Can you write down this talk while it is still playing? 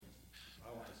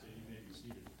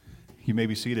You may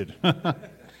be seated.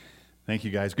 Thank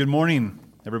you, guys. Good morning,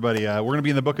 everybody. We're going to be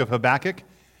in the book of Habakkuk,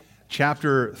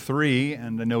 chapter 3,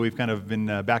 and I know we've kind of been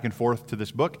back and forth to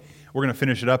this book. We're going to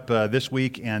finish it up this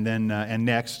week and then and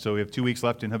next, so we have 2 weeks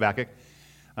left in Habakkuk.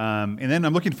 And then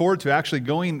I'm looking forward to actually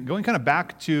going kind of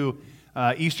back to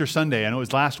Easter Sunday. I know it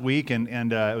was last week, and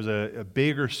it was a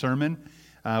bigger sermon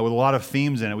with a lot of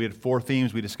themes in it. We had 4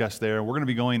 themes we discussed there. We're going to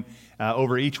be going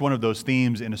over each one of those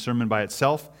themes in a sermon by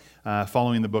itself,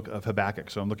 following the book of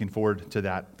Habakkuk. So I'm looking forward to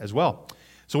that as well.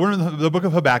 So we're in the book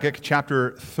of Habakkuk,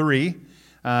 chapter 3,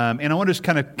 and I want to just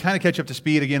kind of catch up to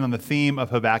speed again on the theme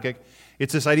of Habakkuk.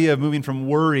 It's this idea of moving from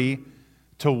worry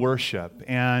to worship,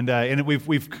 and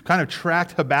we've kind of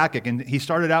tracked Habakkuk, and he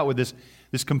started out with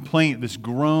this complaint, this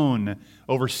groan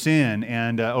over sin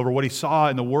and over what he saw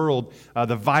in the world,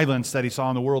 the violence that he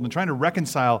saw in the world, and trying to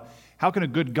reconcile how can a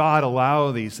good God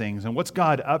allow these things, and what's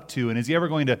God up to, and is he ever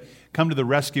going to come to the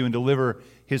rescue and deliver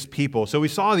his people? So we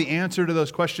saw the answer to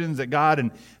those questions, that God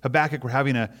and Habakkuk were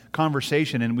having a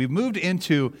conversation, and we've moved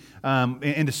into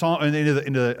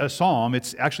a psalm.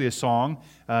 It's actually a song.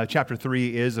 Chapter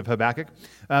 3 is of Habakkuk.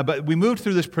 But we moved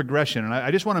through this progression, and I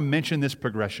just want to mention this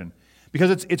progression,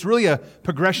 because it's really a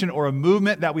progression or a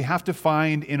movement that we have to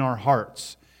find in our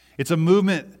hearts. It's a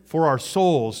movement for our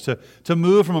souls to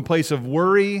move from a place of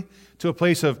worry to a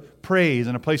place of praise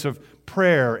and a place of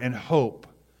prayer and hope.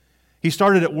 He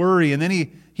started at worry, and then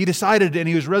he decided, and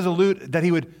he was resolute that he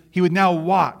would now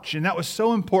watch. And that was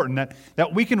so important,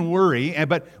 that we can worry,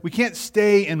 but we can't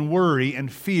stay in worry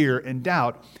and fear and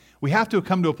doubt. We have to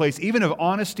come to a place even of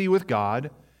honesty with God,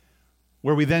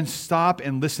 where we then stop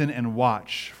and listen and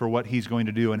watch for what he's going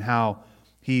to do and how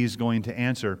he's going to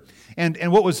answer.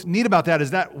 And what was neat about that is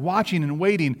that watching and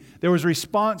waiting, there was a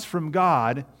response from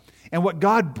God, and what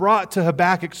God brought to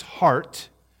Habakkuk's heart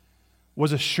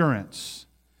was assurance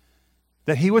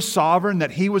that he was sovereign,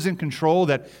 that he was in control,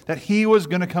 that he was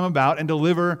going to come about and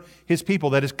deliver his people,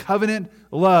 that his covenant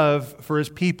love for his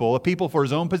people, a people for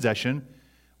his own possession,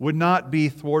 would not be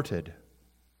thwarted.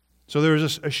 So there was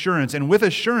this assurance, and with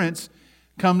assurance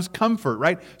comes comfort,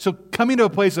 right? So coming to a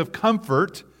place of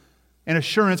comfort and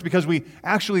assurance because we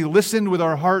actually listened with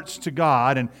our hearts to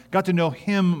God and got to know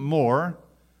him more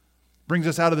brings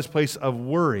us out of this place of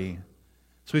worry.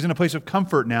 So he's in a place of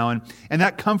comfort now, and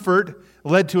that comfort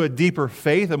led to a deeper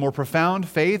faith, a more profound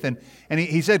faith, and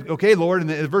he said, okay, Lord, in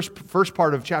the first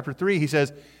part of chapter 3, he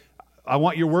says, I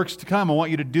want your works to come, I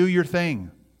want you to do your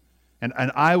thing, and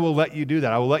I will let you do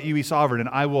that, I will let you be sovereign, and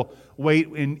I will wait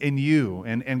in you,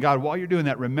 and God, while you're doing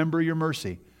that, remember your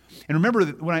mercy. And remember,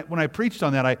 when I preached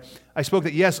on that, I spoke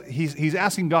that, yes, he's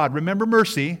asking God, remember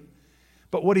mercy,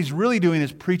 but what he's really doing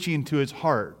is preaching to his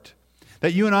heart,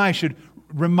 that you and I should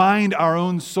remind our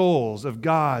own souls of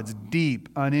God's deep,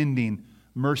 unending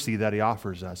mercy that he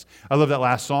offers us. I love that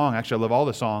last song. Actually, I love all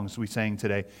the songs we sang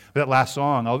today. But that last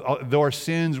song, though our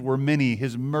sins were many,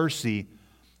 his mercy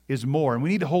is more. And we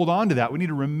need to hold on to that. We need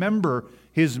to remember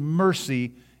his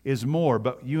mercy is more.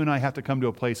 But you and I have to come to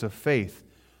a place of faith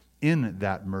in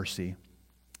that mercy.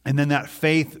 And then that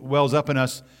faith wells up in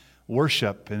us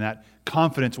worship, and that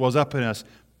confidence wells up in us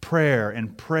prayer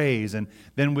and praise. And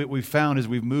then what we've found is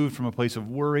we've moved from a place of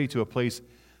worry to a place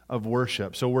of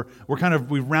worship. So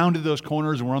we've rounded those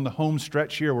corners, and we're on the home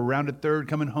stretch here. We're rounded third,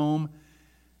 coming home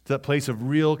to that place of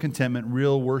real contentment,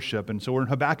 real worship. And so we're in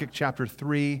Habakkuk chapter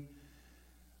 3,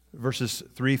 verses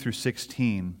 3 through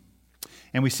 16.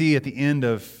 And we see at the end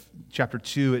of chapter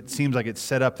 2, it seems like it's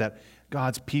set up that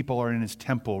God's people are in his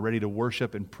temple, ready to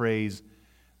worship and praise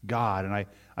God. And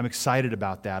I'm excited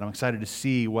about that. I'm excited to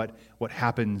see what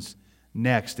happens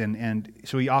next. And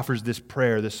so he offers this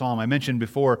prayer, this psalm. I mentioned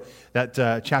before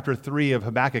that chapter 3 of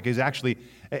Habakkuk is actually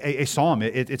a psalm.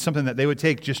 It's something that they would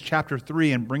take just chapter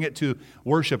 3 and bring it to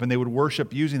worship, and they would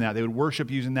worship using that. They would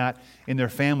worship using that in their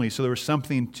families. So there was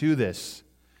something to this.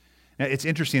 Now, it's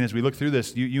interesting as we look through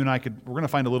this, you and I we're going to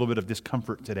find a little bit of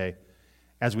discomfort today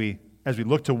as we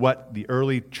look to what the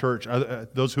early church,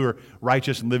 those who are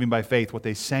righteous and living by faith, what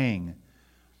they sang.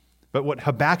 But what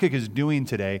Habakkuk is doing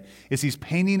today is he's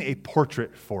painting a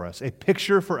portrait for us, a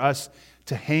picture for us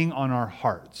to hang on our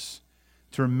hearts,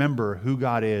 to remember who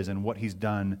God is and what he's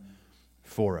done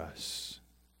for us.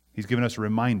 He's given us a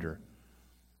reminder.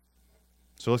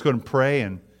 So let's go ahead and pray,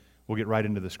 and we'll get right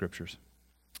into the scriptures.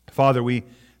 Father, we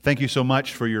thank you so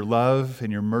much for your love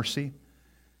and your mercy.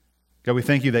 God, we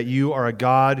thank you that you are a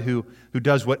God who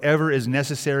does whatever is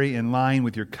necessary in line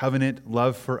with your covenant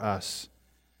love for us.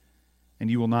 And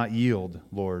you will not yield,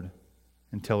 Lord,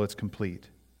 until it's complete.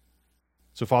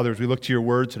 So, Father, as we look to your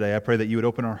word today, I pray that you would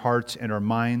open our hearts and our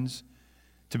minds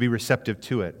to be receptive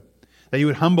to it. that you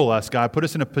would humble us, God. Put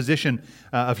us in a position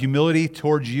of humility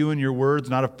towards you and your words,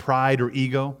 not of pride or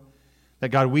ego. That,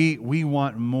 God, we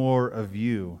want more of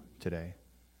you today.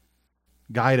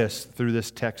 Guide us through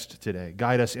this text today.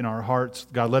 Guide us in our hearts.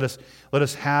 God, let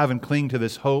us have and cling to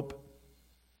this hope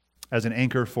as an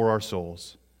anchor for our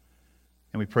souls.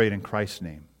 And we pray it in Christ's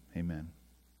name. Amen.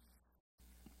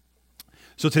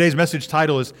 So today's message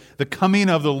title is The Coming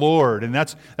of the Lord, and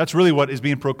that's really what is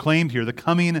being proclaimed here, the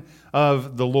coming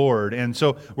of the Lord. And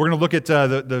so we're going to look at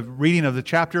the reading of the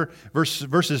chapter,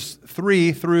 verses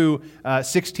 3 through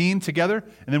 16 together,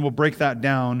 and then we'll break that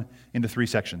down into 3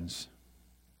 sections.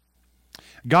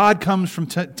 God comes from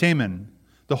Teman,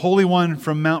 the Holy One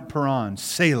from Mount Paran,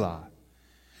 Selah.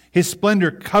 His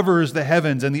splendor covers the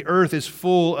heavens, and the earth is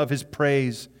full of His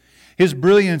praise. His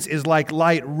brilliance is like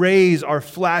light. Rays are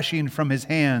flashing from His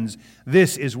hands.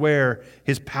 This is where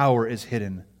His power is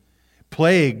hidden.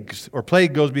 Plague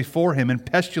goes before Him, and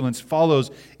pestilence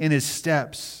follows in His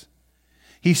steps.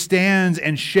 He stands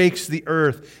and shakes the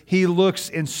earth. He looks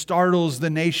and startles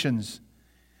the nations.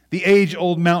 The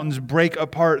age-old mountains break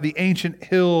apart. The ancient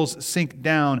hills sink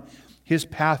down. His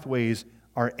pathways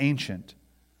are ancient.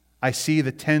 I see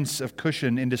the tents of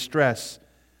Cushan in distress.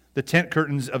 The tent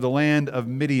curtains of the land of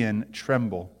Midian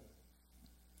tremble.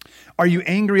 Are you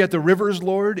angry at the rivers,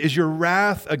 Lord? Is your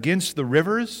wrath against the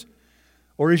rivers?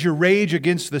 Or is your rage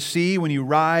against the sea when you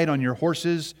ride on your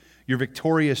horses, your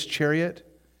victorious chariot?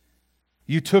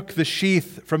 You took the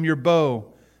sheath from your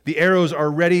bow. The arrows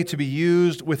are ready to be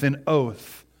used with an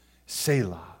oath.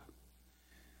 Selah.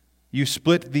 You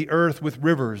split the earth with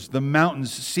rivers. The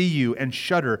mountains see you and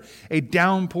shudder. A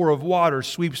downpour of water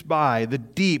sweeps by. The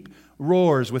deep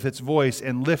roars with its voice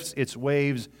and lifts its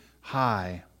waves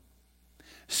high.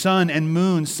 Sun and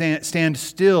moon stand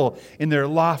still in their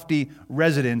lofty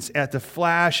residence at the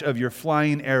flash of your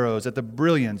flying arrows, at the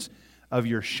brilliance of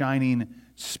your shining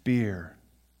spear.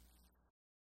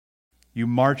 You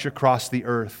march across the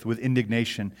earth with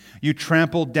indignation. You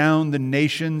trample down the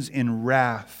nations in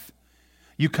wrath.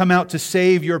 You come out to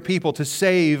save your people, to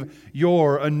save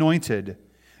your anointed.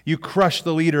 You crush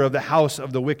the leader of the house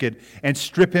of the wicked and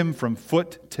strip him from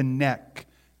foot to neck.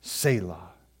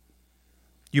 Selah.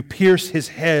 You pierce his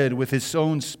head with his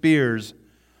own spears.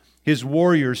 His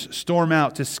warriors storm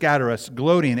out to scatter us,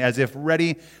 gloating as if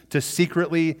ready to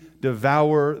secretly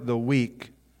devour the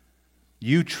weak.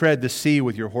 You tread the sea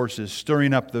with your horses,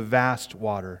 stirring up the vast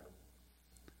water.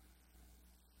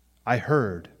 I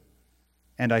heard,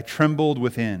 and I trembled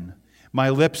within.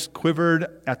 My lips quivered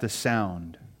at the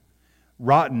sound.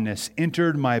 Rottenness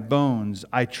entered my bones.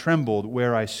 I trembled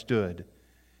where I stood.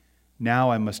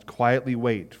 Now I must quietly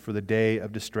wait for the day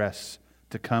of distress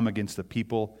to come against the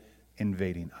people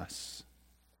invading us.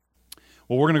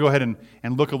 Well, we're going to go ahead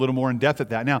and look a little more in depth at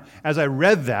that. Now, as I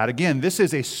read that, again, this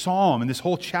is a psalm, and this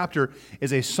whole chapter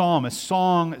is a psalm, a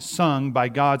song sung by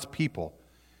God's people.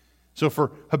 So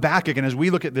for Habakkuk, and as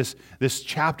we look at this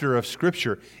chapter of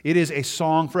Scripture, it is a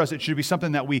song for us. It should be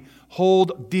something that we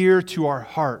hold dear to our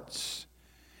hearts.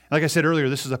 Like I said earlier,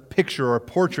 this is a picture or a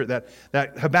portrait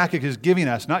that Habakkuk is giving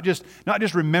us, not just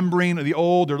remembering the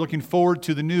old or looking forward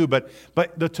to the new, but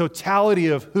the totality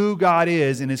of who God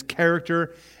is in His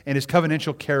character and His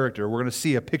covenantal character. We're going to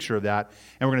see a picture of that,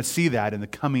 and we're going to see that in the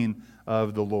coming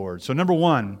of the Lord. So number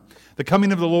one, the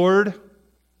coming of the Lord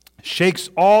shakes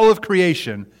all of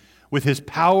creation with His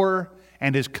power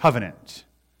and His covenant.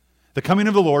 The coming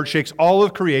of the Lord shakes all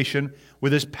of creation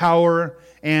with His power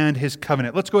and His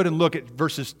covenant. Let's go ahead and look at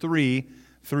verses 3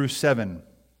 through 7.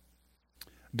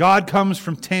 God comes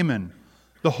from Teman,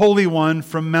 the Holy One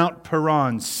from Mount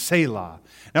Paran, Selah.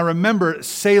 Now remember,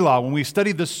 Selah, when we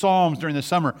studied the Psalms during the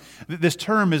summer, this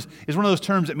term is one of those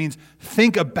terms that means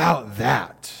think about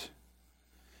that.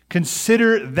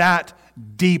 Consider that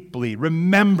deeply.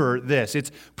 Remember this.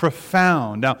 It's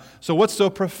profound. Now, so what's so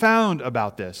profound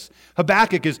about this?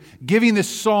 Habakkuk is giving this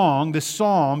psalm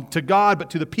to God, but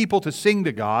to the people to sing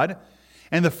to God.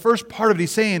 And the first part of it,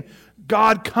 he's saying,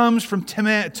 God comes from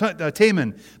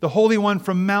Teman, the Holy One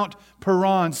from Mount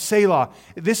Paran, Selah.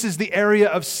 This is the area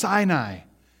of Sinai.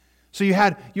 So you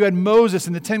had Moses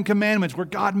and the Ten Commandments where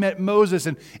God met Moses,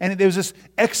 and there was this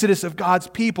exodus of God's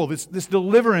people, this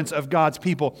deliverance of God's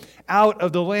people out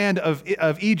of the land of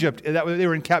Egypt. That they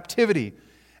were in captivity,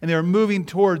 and they were moving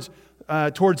towards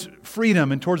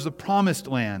freedom and towards the promised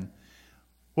land.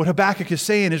 What Habakkuk is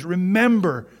saying is,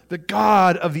 remember the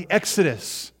God of the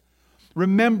Exodus.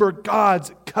 Remember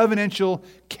God's covenantal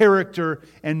character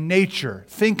and nature.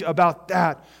 Think about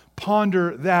that.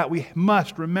 Ponder that. We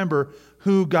must remember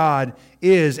who God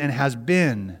is and has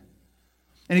been.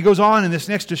 And he goes on in this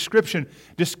next description,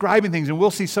 describing things, and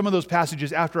we'll see some of those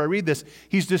passages after I read this.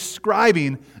 He's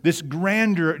describing this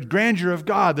grandeur of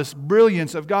God, this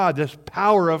brilliance of God, this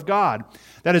power of God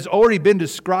that has already been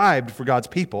described for God's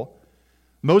people.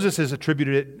 Moses has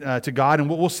attributed it to God, and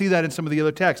we'll see that in some of the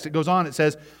other texts. It goes on, it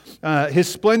says, His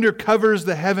splendor covers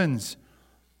the heavens.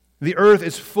 The earth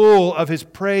is full of His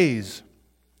praise.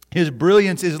 His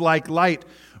brilliance is like light.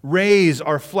 Rays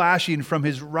are flashing from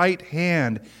His right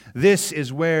hand. This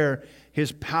is where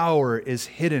His power is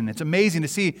hidden. It's amazing to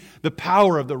see the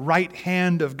power of the right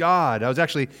hand of God. I was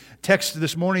actually texted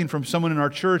this morning from someone in our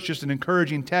church, just an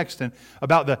encouraging text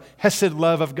about the Hesed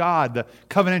love of God, the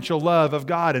covenantal love of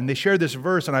God. And they shared this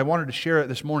verse, and I wanted to share it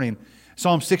this morning.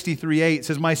 Psalm 63:8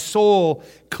 says, My soul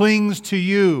clings to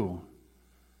you.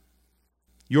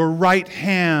 Your right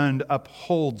hand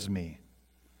upholds me.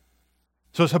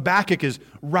 So as Habakkuk is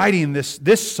writing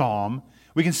this psalm,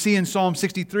 we can see in Psalm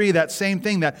 63 that same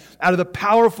thing, that out of the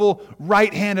powerful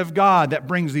right hand of God that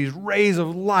brings these rays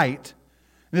of light,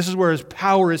 and this is where His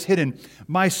power is hidden.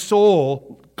 My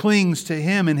soul clings to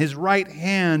Him, and His right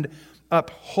hand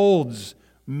upholds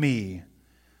me.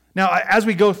 Now, as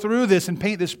we go through this and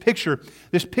paint this picture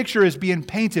is being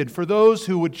painted for those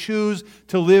who would choose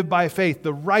to live by faith.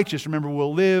 The righteous, remember,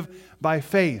 will live by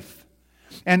faith.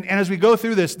 And as we go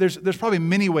through this, there's probably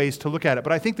many ways to look at it,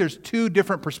 but I think there's two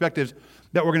different perspectives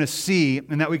that we're going to see,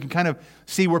 and that we can kind of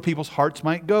see where people's hearts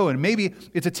might go. And maybe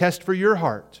it's a test for your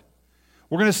heart.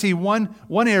 We're going to see one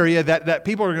area that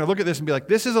people are going to look at this and be like,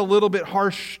 this is a little bit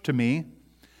harsh to me.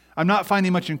 I'm not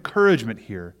finding much encouragement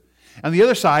here. And the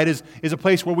other side is a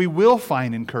place where we will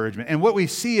find encouragement. And what we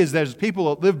see is there's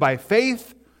people that live by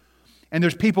faith, and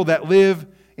there's people that live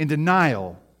in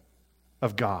denial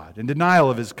of God, in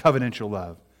denial of His covenantal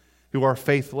love, who are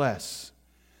faithless.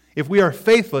 If we are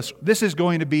faithless, this is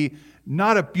going to be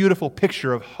not a beautiful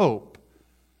picture of hope.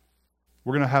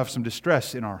 We're going to have some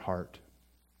distress in our heart.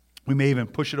 We may even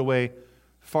push it away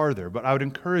farther. But I would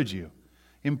encourage you,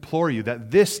 implore you,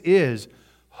 that this is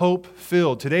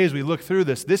hope-filled. Today, as we look through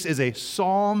this is a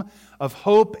psalm of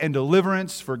hope and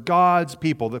deliverance for God's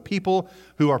people. The people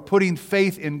who are putting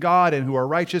faith in God and who are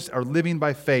righteous are living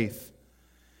by faith.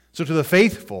 So to the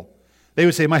faithful, they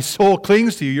would say, my soul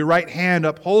clings to you, your right hand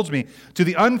upholds me. To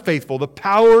the unfaithful, the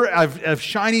power of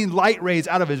shining light rays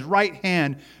out of His right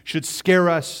hand should scare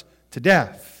us to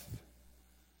death.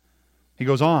 He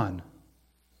goes on,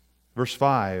 verse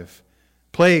 5,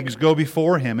 plagues go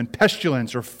before Him, and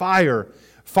pestilence or fire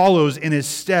follows in His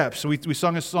steps. So we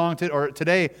sung a song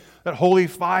today, that holy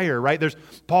fire, right?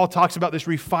 Paul talks about this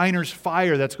refiner's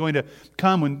fire that's going to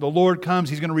come. When the Lord comes,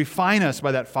 He's going to refine us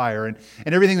by that fire. And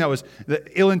everything that was the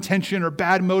ill intention or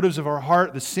bad motives of our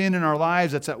heart, the sin in our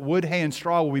lives, that's that wood, hay, and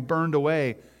straw will be burned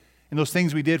away. And those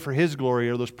things we did for His glory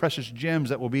are those precious gems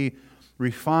that will be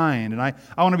refined. And I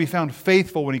want to be found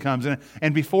faithful when He comes.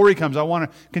 And before He comes, I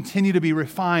want to continue to be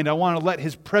refined. I want to let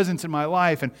His presence in my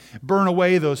life and burn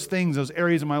away those things, those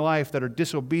areas of my life that are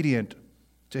disobedient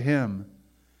to Him.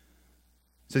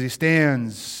 It says He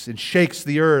stands and shakes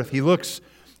the earth. He looks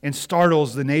and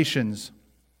startles the nations.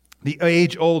 The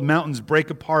age-old mountains break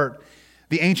apart.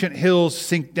 The ancient hills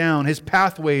sink down. His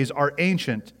pathways are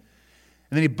ancient.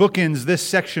 And then he bookends this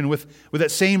section with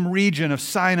that same region of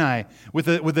Sinai, with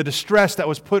the distress that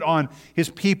was put on His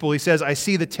people. He says, I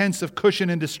see the tents of Cushan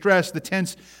in distress, the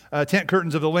tent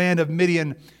curtains of the land of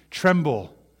Midian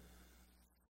tremble.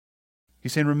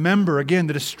 He's saying, remember again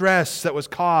the distress that was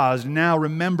caused. Now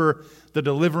remember the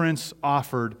deliverance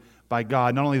offered by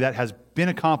God. Not only that has been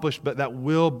accomplished, but that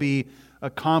will be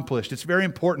accomplished. It's very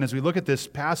important as we look at this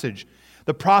passage.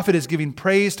 The prophet is giving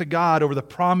praise to God over the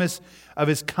promise of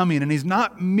His coming. And he's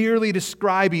not merely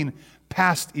describing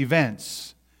past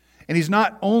events. And he's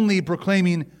not only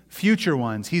proclaiming future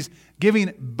ones. He's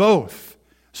giving both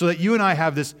so that you and I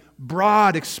have this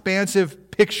broad,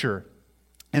 expansive picture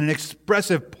and an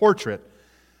expressive portrait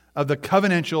of the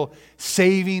covenantal,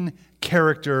 saving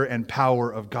character and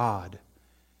power of God.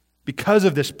 Because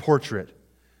of this portrait,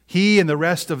 he and the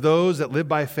rest of those that live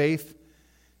by faith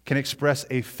can express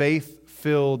a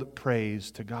faith-filled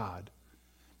praise to God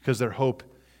because their hope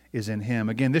is in Him.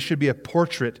 Again, this should be a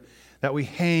portrait that we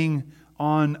hang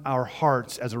on our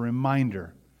hearts as a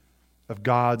reminder of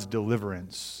God's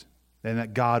deliverance and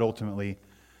that God ultimately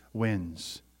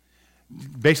wins.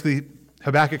 Basically,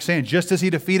 Habakkuk saying, just as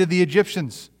He defeated the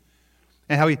Egyptians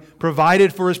and how He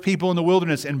provided for His people in the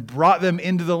wilderness and brought them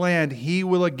into the land, He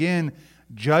will again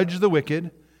judge the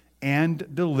wicked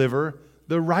and deliver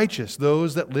the righteous,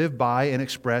 those that live by and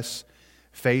express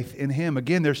faith in Him.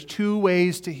 Again, there's two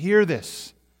ways to hear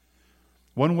this.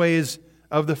 One way is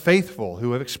of the faithful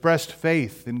who have expressed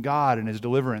faith in God and His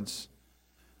deliverance.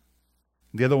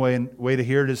 The other way to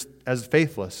hear it is as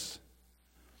faithless.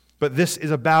 But this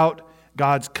is about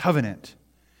God's covenant,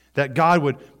 that God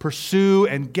would pursue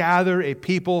and gather a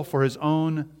people for his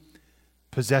own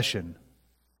possession.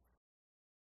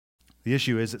 The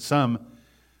issue is that some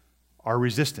are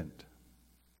resistant.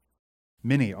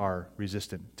 Many are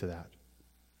resistant to that.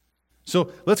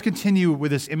 So let's continue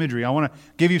with this imagery. I want to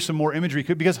give you some more imagery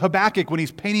because Habakkuk, when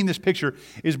he's painting this picture,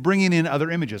 is bringing in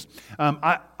other images.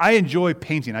 I enjoy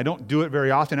painting. I don't do it very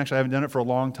often. Actually, I haven't done it for a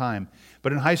long time.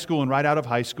 But in high school and right out of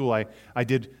high school, I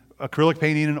did acrylic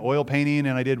painting and oil painting,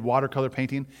 and I did watercolor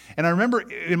painting. And I remember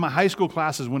in my high school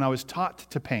classes when I was taught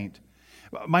to paint,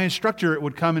 my instructor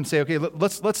would come and say, okay,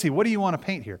 let's see, what do you want to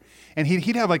paint here? And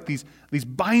he'd have like these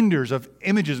binders of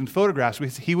images and photographs.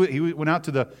 He went out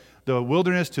to the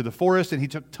wilderness, to the forest, and he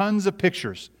took tons of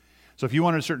pictures. So if you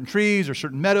wanted certain trees or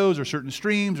certain meadows or certain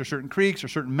streams or certain creeks or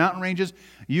certain mountain ranges,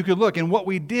 you could look. And what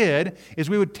we did is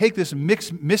we would take this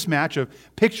mismatch of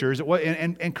pictures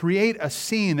and create a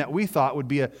scene that we thought would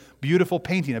be a beautiful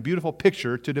painting, a beautiful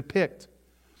picture to depict.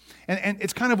 And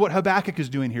it's kind of what Habakkuk is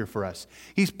doing here for us.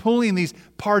 He's pulling these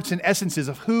parts and essences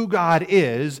of who God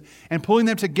is and pulling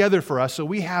them together for us so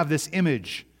we have this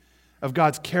image of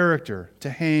God's character to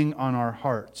hang on our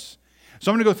hearts.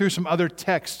 So I'm going to go through some other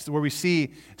texts where we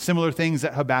see similar things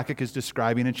that Habakkuk is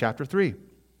describing in chapter 3.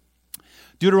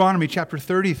 Deuteronomy chapter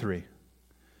 33.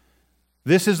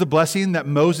 This is the blessing that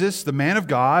Moses, the man of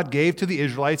God, gave to the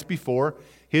Israelites before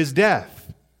his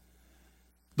death.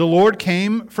 The Lord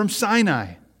came from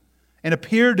Sinai and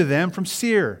appeared to them from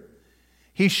Seir.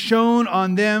 He shone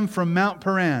on them from Mount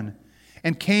Paran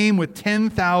and came with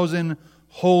 10,000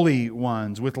 holy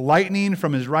ones, with lightning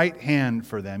from his right hand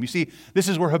for them. You see, this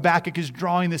is where Habakkuk is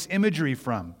drawing this imagery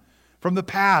from the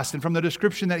past and from the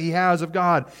description that he has of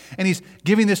God. And he's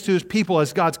giving this to his people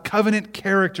as God's covenant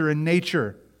character and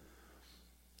nature.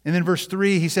 And then verse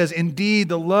 3, he says, indeed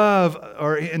he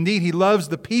loves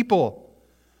the people.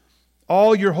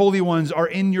 All your holy ones are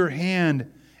in your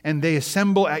hand, and they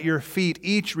assemble at your feet.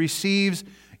 Each receives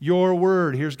your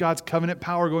word. Here's God's covenant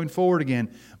power going forward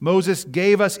again. Moses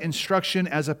gave us instruction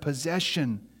as a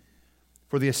possession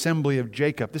for the assembly of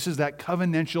Jacob. This is that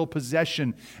covenantal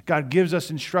possession. God gives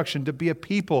us instruction to be a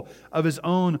people of his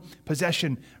own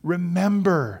possession.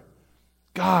 Remember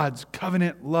God's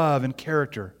covenant love and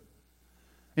character.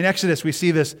 In Exodus, we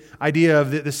see this idea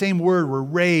of the same word where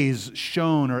rays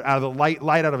shone or out of the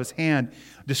light out of his hand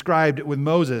described with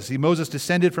Moses. Moses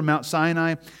descended from Mount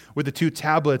Sinai with the 2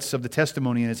 tablets of the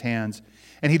testimony in his hands,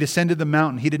 and he descended the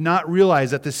mountain. He did not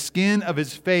realize that the skin of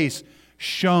his face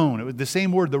shone. It was the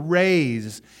same word, the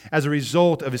rays, as a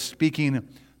result of his speaking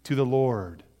to the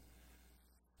Lord.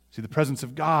 See, the presence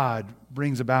of God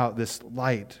brings about this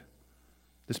light,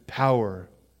 this power,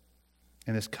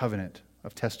 and this covenant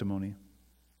of testimony.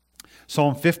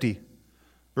 Psalm 50,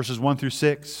 verses 1 through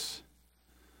 6.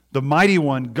 The mighty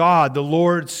one, God, the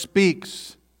Lord,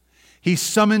 speaks. He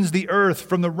summons the earth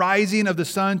from the rising of the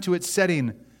sun to its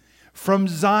setting. From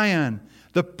Zion,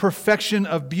 the perfection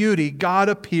of beauty, God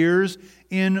appears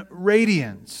in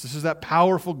radiance. This is that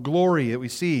powerful glory that we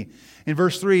see. In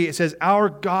verse 3, it says, our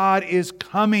God is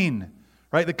coming.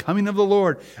 Right? The coming of the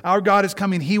Lord. Our God is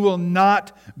coming. He will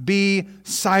not be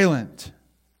silent.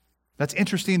 That's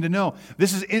interesting to know.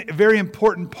 This is a very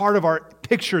important part of our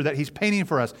picture that he's painting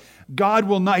for us. God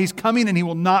will not, he's coming and he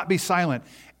will not be silent.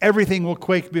 Everything will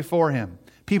quake before him.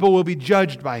 People will be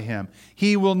judged by him.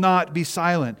 He will not be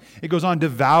silent. It goes on,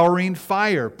 devouring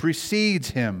fire precedes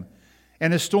him,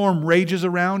 and a storm rages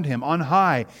around him. On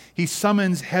high, he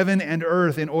summons heaven and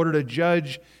earth in order to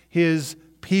judge his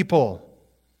people.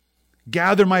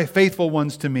 Gather my faithful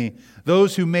ones to me,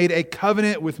 those who made a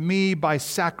covenant with me by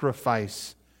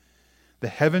sacrifice. The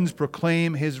heavens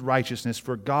proclaim his righteousness,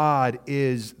 for God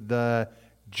is the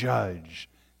judge.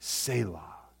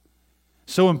 Selah.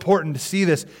 So important to see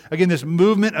this. Again, this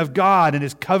movement of God and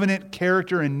his covenant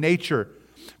character and nature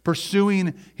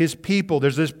pursuing his people.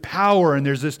 There's this power and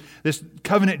there's this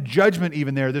covenant judgment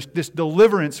even there. There's this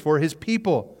deliverance for his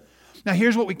people. Now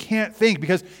here's what we can't think,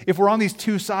 because if we're on these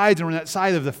two sides and we're on that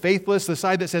side of the faithless, the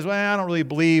side that says, well, I don't really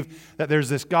believe that there's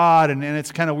this God and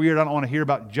it's kind of weird, I don't want to hear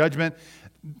about judgment.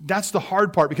 That's the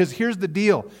hard part, because here's the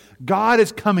deal. God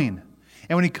is coming.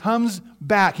 And when he comes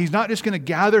back, he's not just going to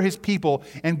gather his people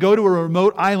and go to a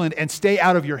remote island and stay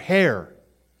out of your hair.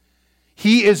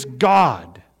 He is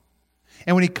God.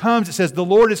 And when he comes, it says, the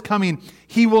Lord is coming.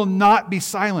 He will not be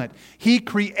silent. He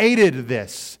created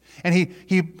this. And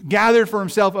he gathered for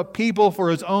himself a people for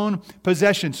his own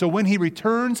possession. So when he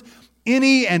returns,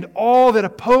 any and all that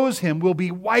oppose him will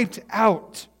be wiped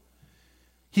out.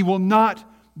 He will not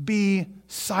be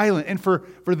silent. And for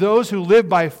those who live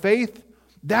by faith,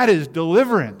 That is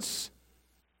deliverance.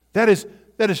 That is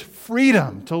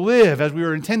freedom to live as we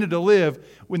were intended to live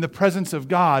in the presence of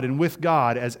God and with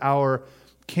God as our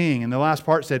King. And the last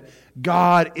part said,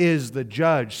 God is the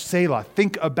judge. Selah.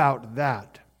 Think about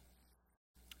that.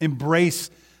 Embrace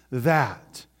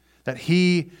that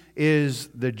He is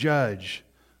the judge.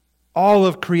 All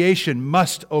of creation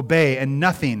must obey, and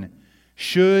nothing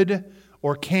should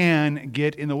or can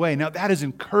get in the way. Now, that is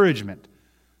encouragement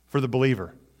for the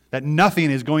believer, that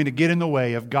nothing is going to get in the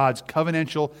way of God's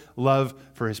covenantal love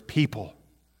for His people.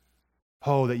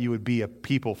 Oh, that you would be a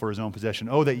people for His own possession.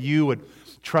 Oh, that you would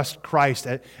trust Christ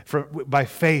by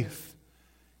faith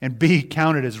and be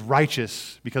counted as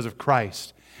righteous because of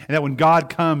Christ. And that when God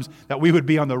comes, that we would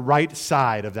be on the right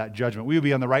side of that judgment. We would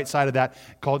be on the right side of that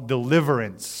called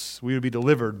deliverance. We would be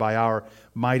delivered by our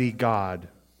mighty God,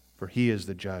 for He is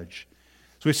the judge.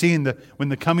 So we've seen that when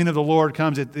the coming of the Lord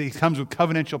comes, it comes with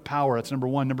covenantal power. That's number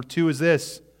one. Number two is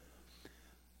this.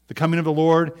 The coming of the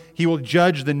Lord, He will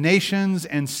judge the nations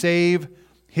and save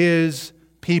His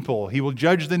people. He will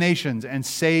judge the nations and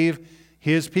save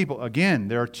His people. Again,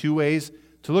 there are two ways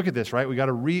to look at this, right? We've got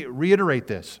to reiterate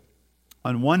this.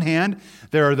 On one hand,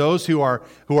 there are those who are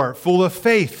full of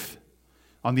faith.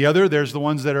 On the other, there's the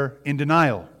ones that are in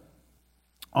denial.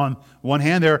 On one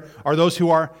hand, there are those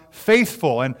who are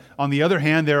faithful, and on the other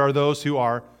hand, there are those who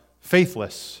are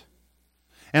faithless.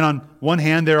 And on one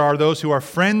hand, there are those who are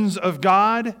friends of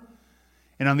God,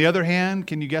 and on the other hand,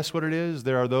 can you guess what it is?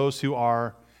 There are those who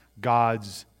are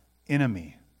God's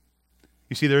enemy.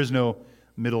 You see, there is no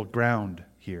middle ground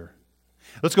here.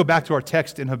 Let's go back to our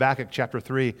text in Habakkuk chapter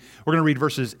 3. We're going to read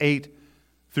verses 8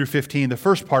 through 15. The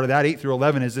first part of that, 8 through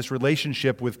 11, is this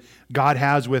relationship God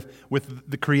has with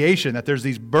the creation, that there's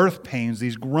these birth pains,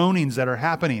 these groanings that are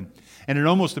happening. And it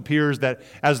almost appears that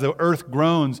as the earth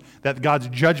groans, that God's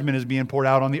judgment is being poured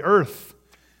out on the earth.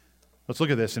 Let's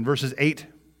look at this in verses 8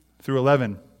 through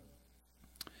 11.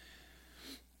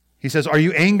 He says, "Are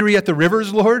you angry at the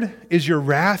rivers, Lord? Is your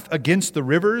wrath against the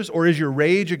rivers, or is your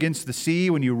rage against the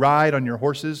sea when you ride on your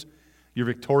horses, your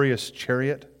victorious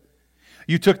chariot?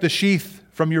 You took the sheath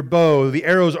from your bow. The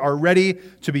arrows are ready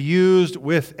to be used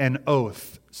with an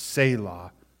oath.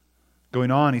 Selah." Going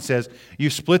on, he says,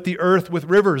 "You split the earth with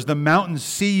rivers. The mountains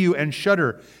see you and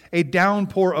shudder. A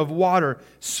downpour of water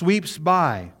sweeps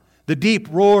by. The deep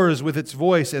roars with its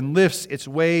voice and lifts its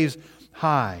waves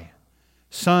high.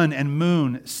 Sun and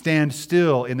moon stand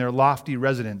still in their lofty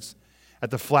residence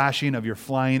at the flashing of your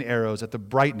flying arrows, at the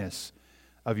brightness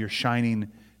of your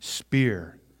shining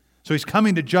spear." So he's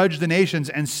coming to judge the nations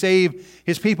and save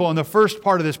His people. And the first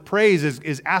part of this praise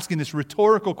is asking this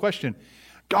rhetorical question.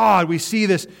 God, we see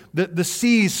this, the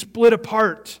seas split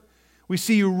apart. We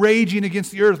see you raging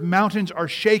against the earth. Mountains are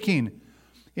shaking.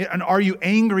 And are you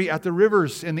angry at the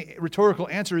rivers? And the rhetorical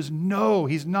answer is no,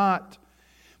 He's not.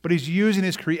 But He's using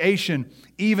His creation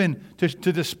even to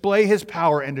display His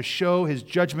power and to show His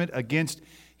judgment against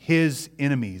His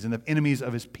enemies and the enemies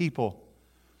of His people.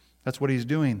 That's what He's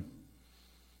doing.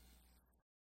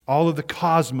 All of the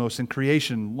cosmos and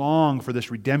creation long for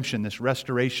this redemption, this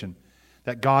restoration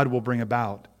that God will bring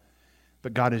about.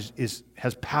 But God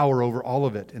has power over all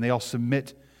of it, and they all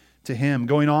submit to Him.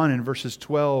 Going on in verses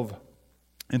 12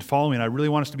 and following, I really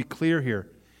want us to be clear here.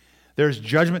 There's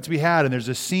judgment to be had, and there's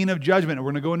a scene of judgment, and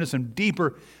we're going to go into some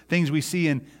deeper things we see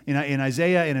in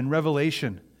Isaiah and in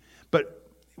Revelation. But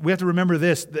we have to remember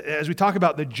this, as we talk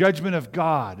about the judgment of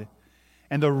God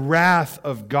and the wrath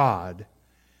of God,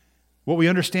 what we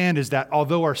understand is that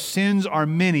although our sins are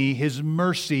many, His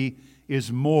mercy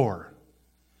is more.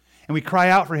 And we cry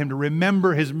out for Him to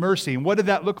remember His mercy. And what did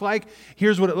that look like?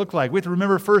 Here's what it looked like. We have to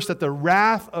remember first that the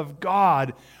wrath of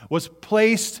God was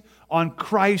placed on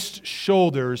Christ's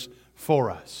shoulders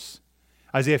for us.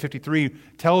 Isaiah 53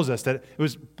 tells us that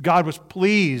God was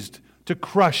pleased to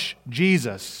crush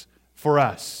Jesus for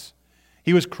us.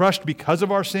 He was crushed because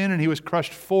of our sin, and He was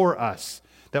crushed for us,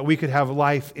 that we could have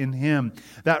life in Him.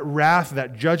 That wrath,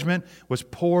 that judgment was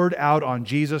poured out on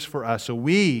Jesus for us, so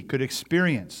we could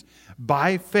experience,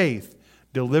 by faith,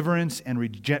 deliverance and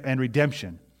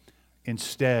redemption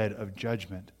instead of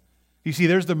judgment. You see,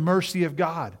 there's the mercy of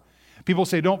God. People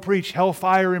say, don't preach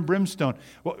hellfire and brimstone.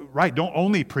 Well, right, don't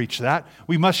only preach that.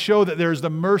 We must show that there's the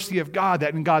mercy of God,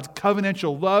 that in God's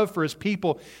covenantal love for His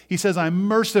people, He says, I'm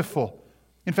merciful.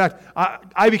 In fact,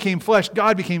 I became flesh,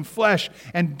 God became flesh,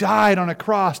 and died on a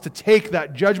cross to take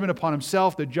that judgment upon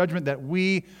Himself, the judgment that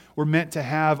we were meant to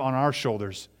have on our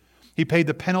shoulders. He paid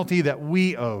the penalty that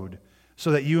we owed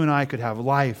so that you and I could have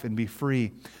life and be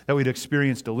free, that we'd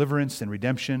experience deliverance and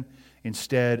redemption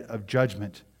instead of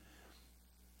judgment.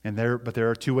 But there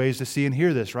are two ways to see and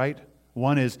hear this, right?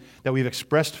 One is that we've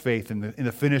expressed faith in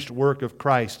the finished work of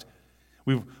Christ.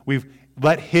 We've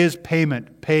let His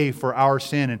payment pay for our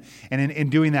sin, and in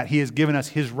doing that, He has given us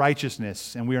His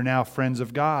righteousness, and we are now friends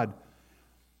of God.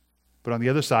 But on the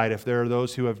other side, if there are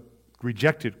those who have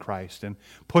rejected Christ and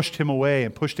pushed Him away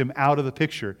and pushed Him out of the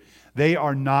picture, they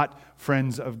are not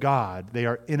friends of God. They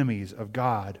are enemies of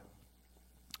God.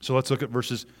 So let's look at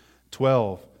verses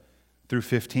 12 through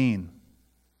 15.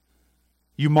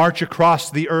 You march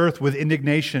across the earth with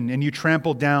indignation, and you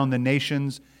trample down the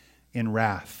nations in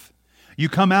wrath. You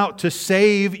come out to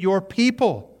save your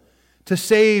people, to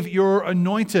save your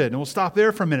anointed. And we'll stop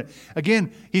there for a minute.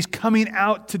 Again, He's coming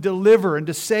out to deliver and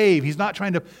to save. He's not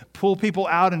trying to pull people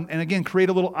out and again, create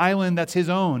a little island that's His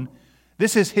own.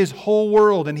 This is His whole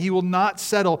world, and He will not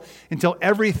settle until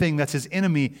everything that's His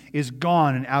enemy is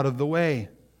gone and out of the way.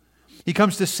 He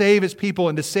comes to save His people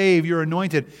and to save your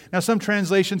anointed. Now, some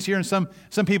translations here and some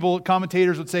people,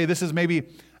 commentators would say this is maybe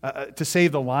to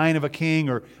save the line of a king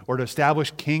or to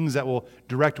establish kings that will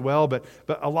direct well. But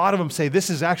a lot of them say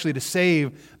this is actually to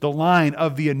save the line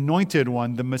of the anointed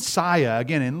one, the Messiah.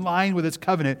 Again, in line with His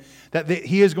covenant that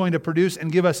He is going to produce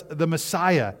and give us the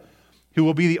Messiah who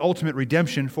will be the ultimate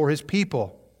redemption for His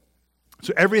people.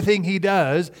 So everything He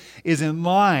does is in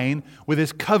line with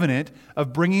His covenant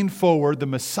of bringing forward the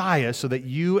Messiah so that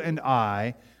you and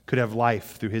I could have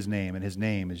life through His name, and His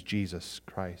name is Jesus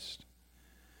Christ.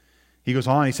 He goes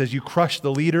on, he says, you crush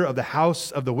the leader of the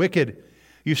house of the wicked.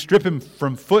 You strip him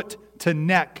from foot to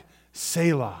neck,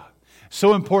 Selah.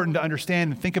 So important to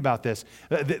understand and think about this.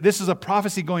 This is a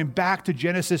prophecy going back to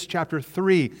Genesis chapter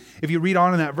 3. If you read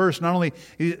on in that verse, not only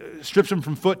he strips him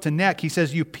from foot to neck, he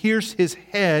says, you pierce his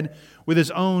head with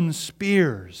his own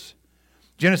spears.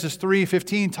 Genesis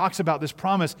 3:15 talks about this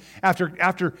promise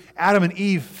after Adam and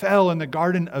Eve fell in the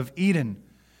Garden of Eden.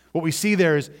 What we see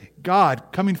there is God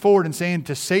coming forward and saying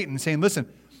to Satan, saying,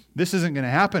 listen, this isn't going to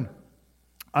happen.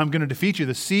 I'm going to defeat you.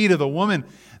 The seed of the woman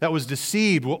that was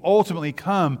deceived will ultimately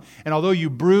come, and although you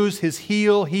bruise his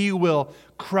heel, he will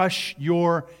crush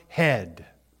your head.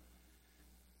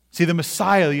 See, the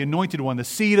Messiah, the anointed one, the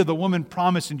seed of the woman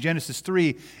promised in Genesis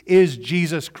 3 is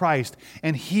Jesus Christ.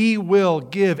 And He will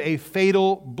give a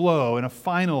fatal blow and a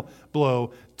final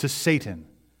blow to Satan.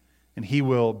 And he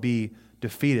will be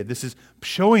defeated. This is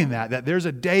showing that there's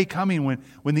a day coming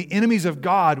when the enemies of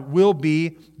God will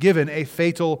be given a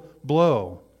fatal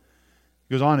blow.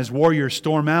 He goes on, his warriors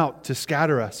storm out to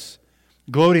scatter us,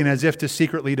 gloating as if to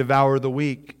secretly devour the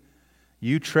weak.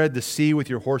 You tread the sea with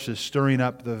your horses, stirring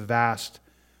up the vast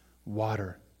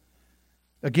water.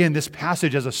 Again, this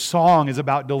passage as a song is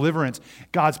about deliverance.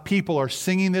 God's people are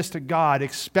singing this to God,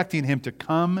 expecting Him to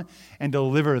come and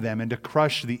deliver them and to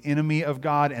crush the enemy of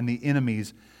God and the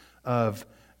enemies of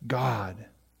God.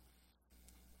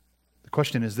 The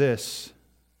question is this: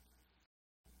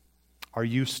 are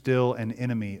you still an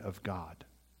enemy of God?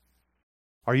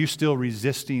 Are you still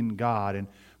resisting God and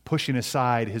pushing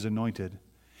aside His anointed?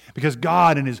 Because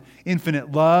God, in His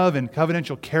infinite love and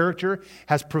covenantal character,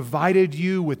 has provided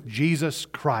you with Jesus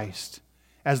Christ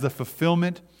as the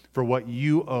fulfillment for what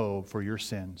you owe for your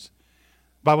sins.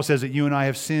 The Bible says that you and I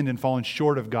have sinned and fallen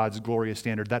short of God's glorious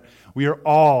standard, that we are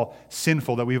all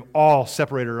sinful, that we have all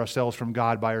separated ourselves from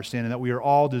God by our sin, and that we are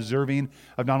all deserving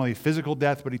of not only physical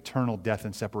death, but eternal death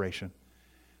and separation.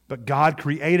 But God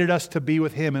created us to be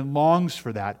with Him and longs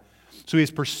for that. So He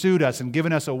has pursued us and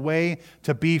given us a way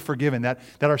to be forgiven, that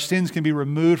our sins can be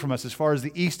removed from us as far as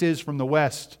the east is from the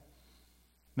west.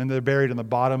 And they're buried on the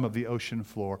bottom of the ocean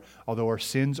floor. Although our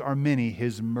sins are many,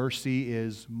 His mercy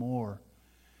is more.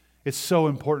 It's so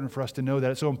important for us to know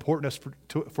that. It's so important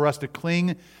for us to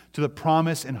cling to the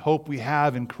promise and hope we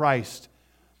have in Christ,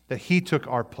 that He took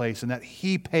our place and that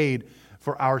He paid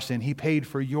for our sin. He paid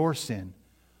for your sin.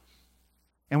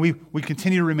 And we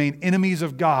continue to remain enemies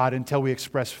of God until we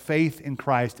express faith in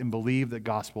Christ and believe the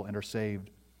gospel and are saved.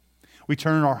 We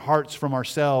turn our hearts from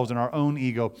ourselves and our own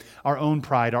ego, our own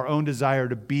pride, our own desire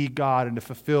to be God and to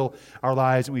fulfill our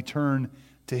lives, and we turn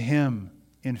to Him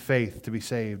in faith to be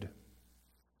saved.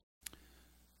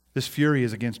 This fury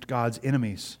is against God's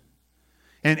enemies.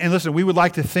 And listen, we would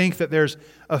like to think that there's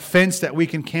a fence that we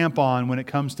can camp on when it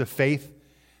comes to faith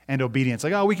and obedience.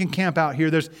 Like, we can camp out here.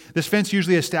 This fence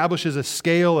usually establishes a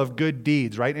scale of good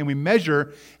deeds, right? And we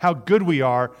measure how good we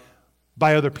are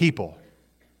by other people.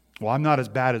 Well, I'm not as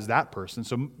bad as that person,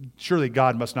 so surely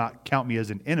God must not count me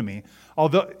as an enemy.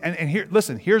 Although, and here,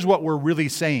 listen, here's what we're really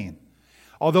saying.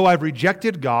 Although I've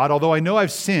rejected God, although I know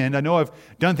I've sinned, I know I've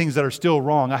done things that are still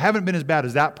wrong, I haven't been as bad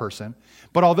as that person.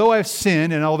 But although I've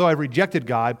sinned and although I've rejected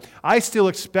God, I still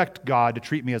expect God to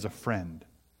treat me as a friend.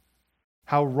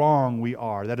 How wrong we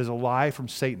are. That is a lie from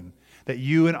Satan. that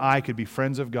you and I could be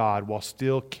friends of God while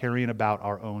still carrying about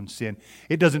our own sin.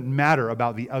 It doesn't matter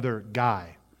about the other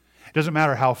guy. It doesn't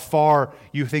matter how far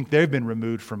you think they've been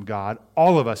removed from God.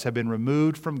 All of us have been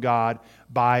removed from God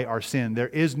by our sin. There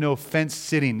is no fence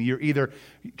sitting. You're either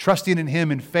trusting in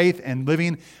Him in faith and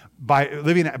living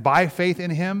by faith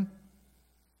in Him,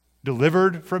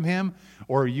 delivered from Him,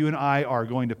 or you and I are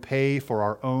going to pay for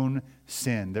our own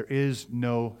sin. There is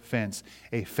no fence.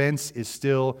 A fence is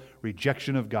still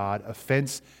rejection of God. A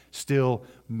fence still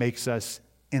makes us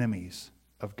enemies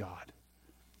of God.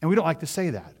 And we don't like to say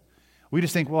that. We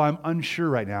just think, well, I'm unsure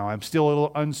right now. I'm still a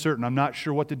little uncertain. I'm not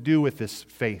sure what to do with this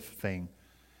faith thing.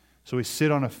 So we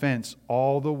sit on a fence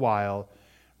all the while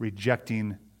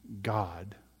rejecting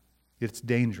God. It's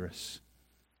dangerous.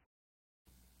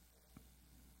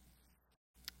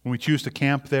 When we choose to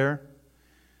camp there,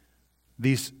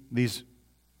 these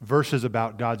verses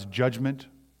about God's judgment,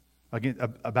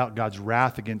 about God's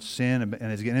wrath against sin and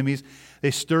His enemies,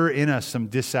 they stir in us some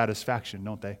dissatisfaction,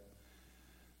 don't they?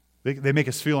 They make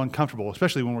us feel uncomfortable,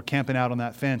 especially when we're camping out on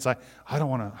that fence. I don't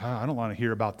want to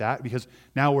hear about that because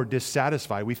now we're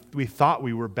dissatisfied. We thought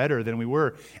we were better than we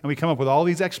were, and we come up with all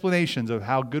these explanations of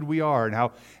how good we are and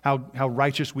how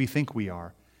righteous we think we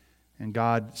are. And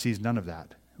God sees none of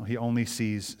that. He only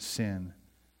sees sin.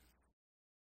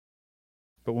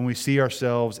 But when we see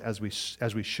ourselves as we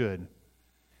should,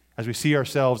 as we see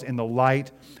ourselves in the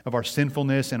light of our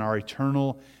sinfulness and our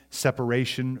eternal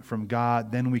separation from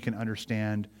God, then we can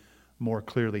understand more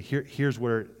clearly. Here's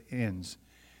where it ends.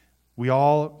 We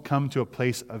all come to a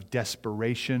place of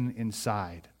desperation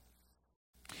inside.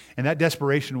 And that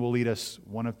desperation will lead us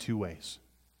one of two ways.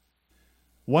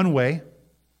 One way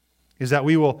is that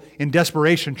we will, in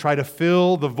desperation, try to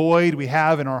fill the void we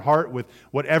have in our heart with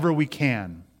whatever we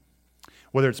can.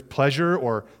 Whether it's pleasure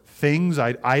or things,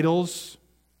 idols,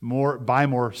 buy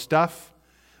more stuff.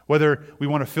 Whether we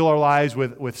want to fill our lives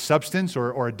with substance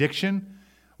or addiction.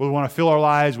 We want to fill our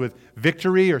lives with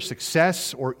victory or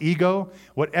success or ego.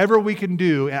 Whatever we can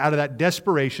do out of that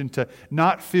desperation to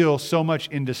not feel so much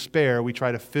in despair, we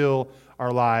try to fill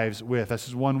our lives with. This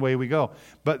is one way we go.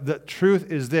 But the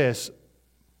truth is this: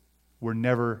 we're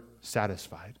never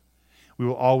satisfied. We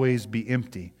will always be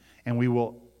empty. And we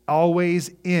will always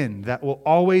end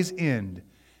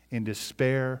in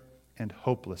despair and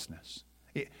hopelessness.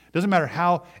 It doesn't matter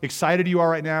how excited you are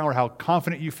right now or how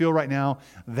confident you feel right now,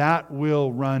 that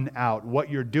will run out. What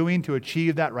you're doing to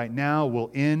achieve that right now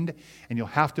will end, and you'll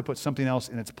have to put something else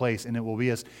in its place, and it will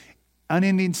be an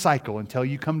unending cycle until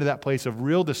you come to that place of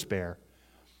real despair.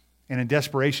 And in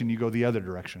desperation, you go the other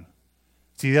direction.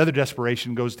 See, the other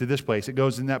desperation goes to this place. It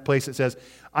goes in that place that says,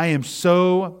 I am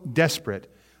so desperate,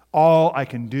 all I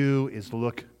can do is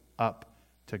look up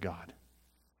to God.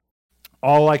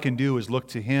 All I can do is look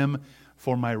to Him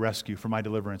for my rescue, for my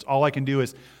deliverance. All I can do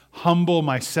is humble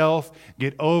myself,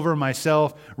 get over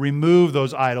myself, remove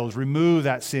those idols, remove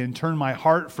that sin, turn my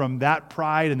heart from that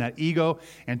pride and that ego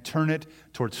and turn it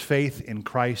towards faith in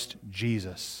Christ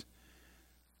Jesus.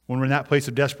 When we're in that place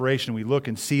of desperation, we look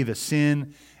and see the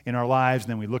sin in our lives, and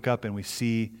then we look up and we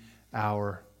see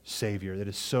our Savior. That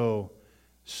is so,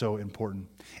 so important.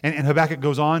 And Habakkuk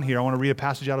goes on here. I want to read a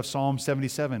passage out of Psalm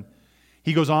 77.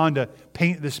 He goes on to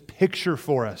paint this picture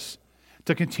for us,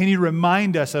 to continue to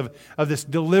remind us of this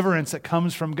deliverance that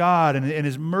comes from God and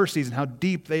His mercies and how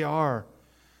deep they are.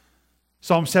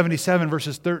 Psalm 77,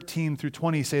 verses 13 through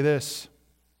 20 say this: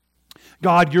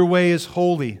 God, your way is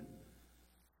holy.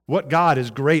 What God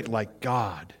is great like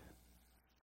God?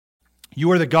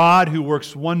 You are the God who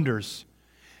works wonders.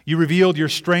 You revealed your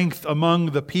strength among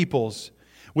the peoples.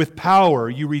 With power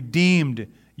you redeemed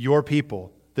your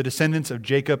people, the descendants of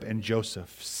Jacob and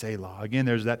Joseph. Selah. Again,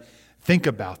 there's that. Think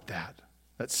about that.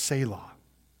 That's Selah.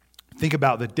 Think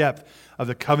about the depth of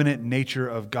the covenant nature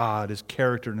of God, His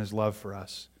character and His love for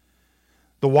us.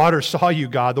 The water saw you,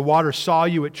 God. The water saw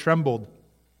you, it trembled.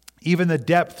 Even the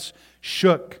depths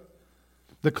shook.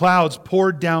 The clouds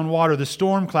poured down water. The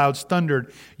storm clouds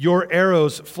thundered. Your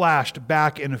arrows flashed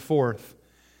back and forth.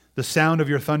 The sound of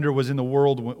your thunder was in the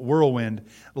whirlwind.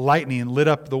 Lightning lit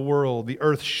up the world. The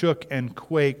earth shook and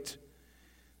quaked.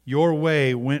 Your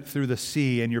way went through the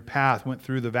sea, and your path went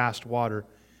through the vast water,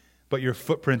 but your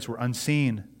footprints were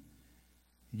unseen.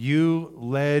 You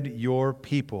led your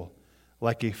people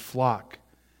like a flock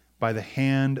by the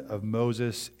hand of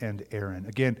Moses and Aaron.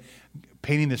 Again,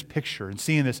 painting this picture and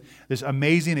seeing this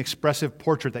amazing expressive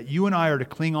portrait that you and I are to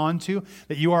cling on to,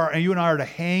 that you and I are to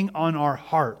hang on our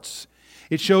hearts.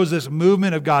 It shows this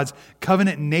movement of God's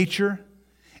covenant nature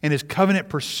and His covenant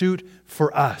pursuit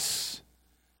for us.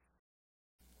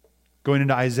 Going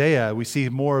into Isaiah, we see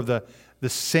more of the the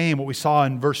same. What we saw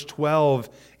in verse 12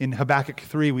 in Habakkuk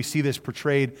 3, we see this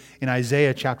portrayed in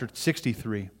Isaiah chapter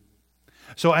 63.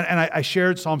 So, and I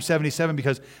shared Psalm 77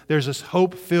 because there's this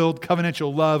hope-filled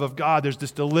covenantal love of God. There's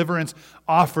this deliverance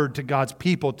offered to God's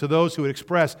people, to those who would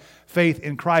express faith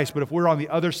in Christ. But if we're on the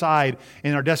other side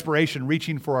in our desperation,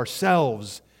 reaching for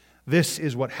ourselves, this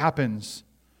is what happens.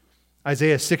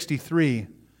 Isaiah 63,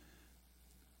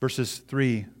 verses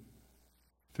 3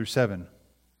 through 7.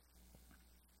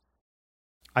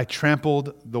 I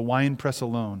trampled the winepress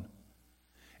alone,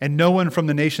 and no one from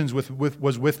the nations was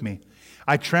with me.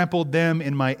 I trampled them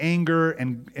in my anger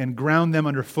and ground them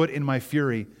underfoot in my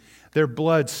fury. Their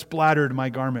blood splattered my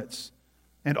garments,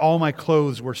 and all my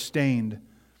clothes were stained.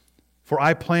 For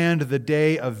I planned the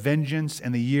day of vengeance,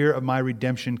 and the year of my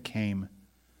redemption came.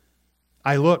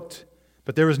 I looked,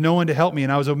 but there was no one to help me,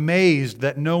 and I was amazed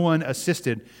that no one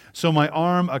assisted. So my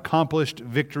arm accomplished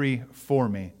victory for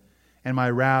me, and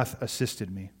my wrath assisted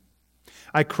me.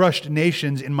 I crushed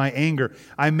nations in my anger.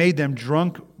 I made them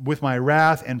drunk with my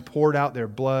wrath and poured out their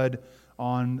blood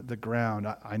on the ground.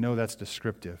 I know that's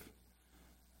descriptive.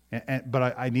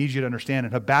 But I need you to understand,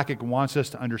 and Habakkuk wants us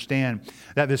to understand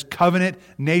that this covenant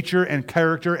nature and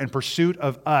character and pursuit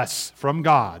of us from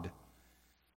God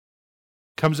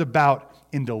comes about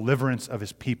in deliverance of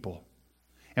His people.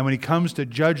 And when He comes to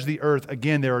judge the earth,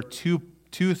 again, there are two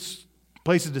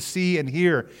places to see and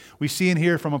hear. We see and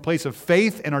hear from a place of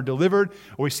faith and are delivered,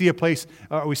 or we see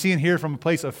and hear from a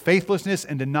place of faithlessness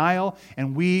and denial,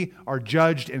 and we are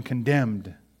judged and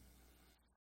condemned.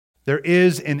 There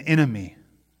is an enemy.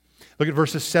 Look at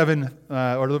verse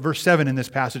 7 in this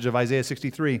passage of Isaiah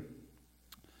 63.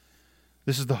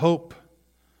 This is the hope.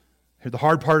 Here the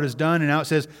hard part is done, and now it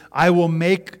says, I will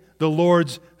make the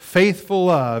Lord's faithful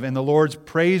love and the Lord's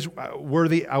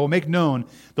praiseworthy, I will make known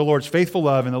the Lord's faithful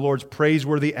love and the Lord's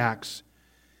praiseworthy acts,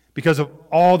 because of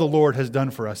all the Lord has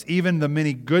done for us, even the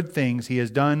many good things He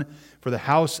has done for the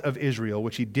house of Israel,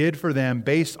 which He did for them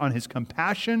based on His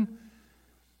compassion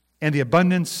and the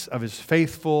abundance of His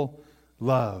faithful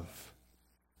love.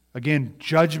 Again,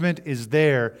 judgment is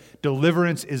there,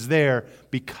 deliverance is there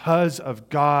because of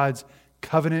God's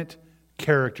covenant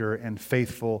character and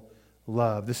faithful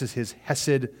love. This is His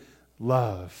hesed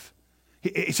love.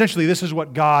 Essentially, this is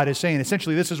what God is saying.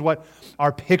 Essentially, this is what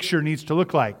our picture needs to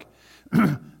look like.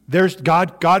 There's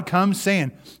God comes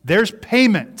saying, there's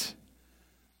payment,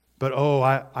 but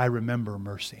I remember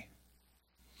mercy.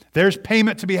 There's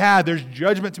payment to be had. There's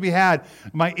judgment to be had.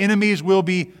 My enemies will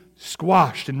be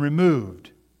squashed and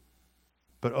removed.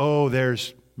 But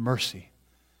there's mercy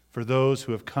for those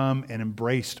who have come and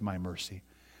embraced my mercy,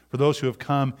 for those who have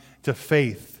come to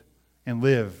faith and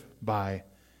live by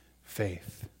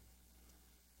faith.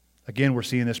 Again, we're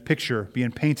seeing this picture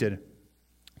being painted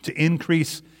to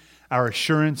increase our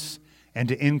assurance and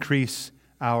to increase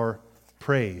our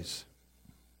praise.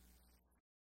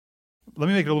 Let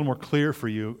me make it a little more clear for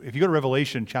you. If you go to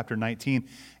Revelation chapter 19,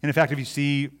 and in fact, if you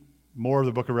see more of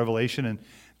the book of Revelation and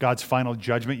God's final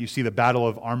judgment, you see the battle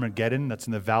of Armageddon, that's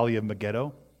in the valley of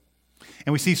Megiddo.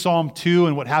 And we see Psalm 2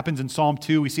 and what happens in Psalm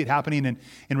 2. We see it happening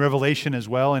in Revelation as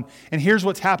well. And here's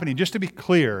what's happening. Just to be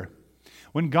clear,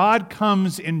 when God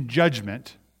comes in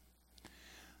judgment,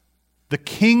 the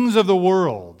kings of the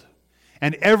world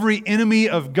and every enemy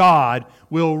of God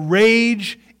will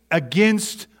rage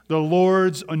against the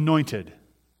Lord's anointed.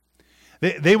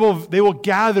 They will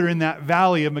gather in that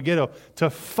valley of Megiddo to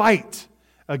fight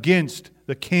against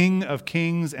the King of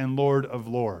kings and Lord of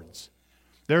lords.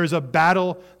 There is a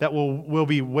battle that will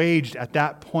be waged at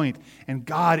that point, and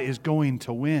God is going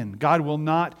to win. God will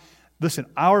not, listen,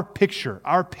 our picture,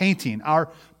 our painting,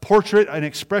 our portrait, an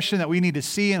expression that we need to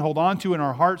see and hold on to in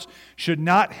our hearts should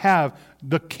not have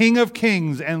the King of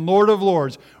kings and Lord of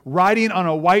lords riding on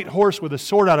a white horse with a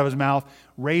sword out of His mouth,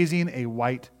 raising a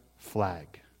white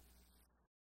flag.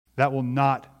 That will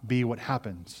not be what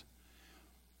happens.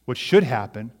 What should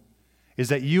happen is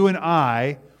that you and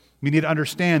we need to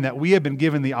understand that we have been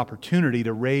given the opportunity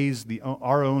to raise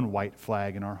our own white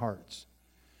flag in our hearts,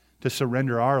 to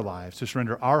surrender our lives, to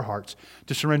surrender our hearts,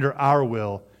 to surrender our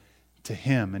will to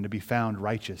Him and to be found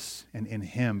righteous and in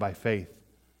Him by faith.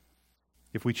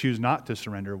 If we choose not to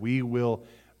surrender, we will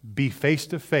be face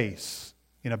to face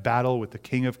in a battle with the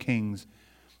King of kings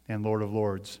and Lord of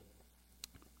lords.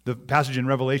 The passage in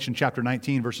Revelation chapter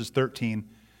 19, verses 13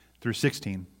 through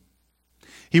 16.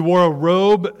 He wore a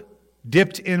robe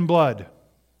dipped in blood,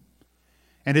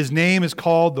 and His name is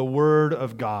called the Word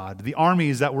of God. The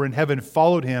armies that were in heaven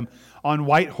followed Him on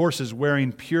white horses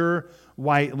wearing pure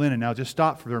white linen. Now just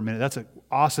stop for a minute. That's an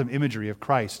awesome imagery of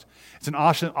Christ. It's an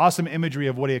awesome imagery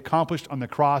of what He accomplished on the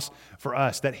cross for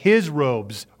us, that His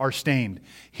robes are stained.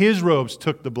 His robes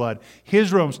took the blood.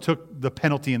 His robes took the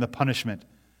penalty and the punishment.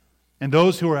 And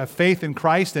those who have faith in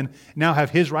Christ and now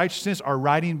have His righteousness are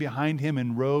riding behind Him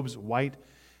in robes white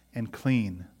and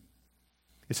clean.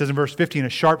 It says in verse 15, a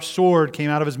sharp sword came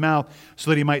out of His mouth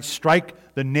so that He might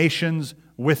strike the nations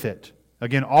with it.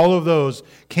 Again, all of those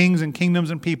kings and kingdoms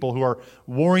and people who are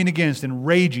warring against and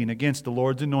raging against the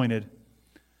Lord's anointed.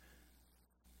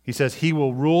 He says, He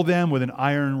will rule them with an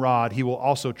iron rod. He will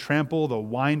also trample the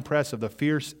winepress of the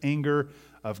fierce anger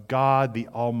of God the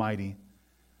Almighty.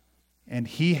 And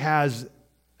He has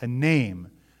a name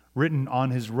written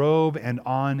on His robe and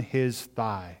on His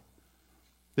thigh.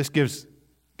 This gives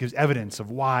evidence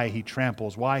of why He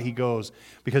tramples, why He goes.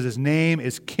 Because His name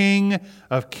is King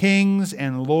of Kings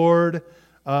and Lord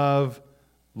of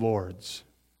Lords.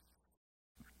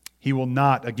 He will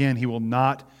not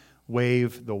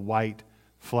wave the white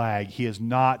flag. He is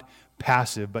not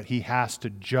passive, but He has to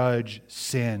judge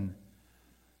sin.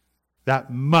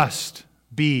 That must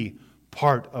be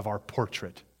part of our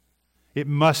portrait. It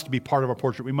must be part of our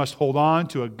portrait. We must hold on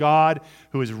to a God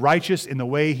who is righteous in the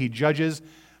way He judges,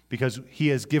 because He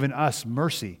has given us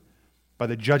mercy by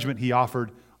the judgment He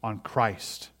offered on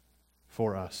Christ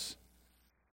for us.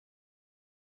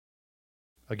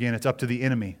 Again, it's up to the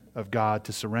enemy of God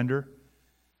to surrender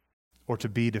or to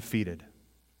be defeated.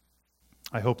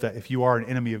 I hope that if you are an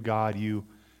enemy of God, you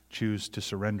choose to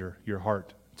surrender your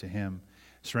heart to Him.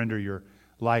 Surrender your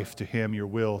life to Him, your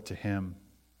will to Him,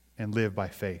 and live by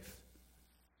faith.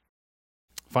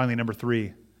 Finally, number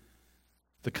 3,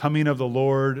 the coming of the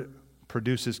Lord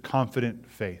produces confident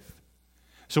faith.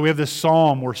 So we have this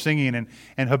psalm we're singing,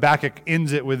 and Habakkuk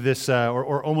ends it with this,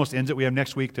 or almost ends it. We have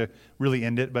next week to really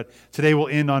end it, but today we'll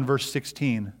end on verse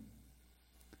 16.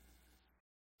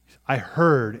 I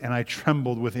heard and I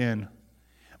trembled within.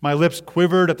 My lips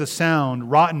quivered at the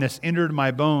sound. Rottenness entered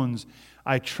my bones.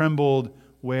 I trembled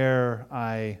where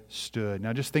I stood.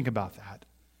 Now just think about that.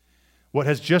 What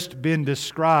has just been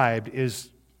described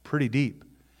is pretty deep.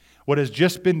 What has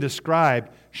just been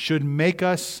described should make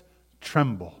us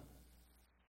tremble.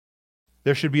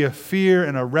 There should be a fear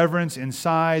and a reverence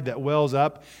inside that wells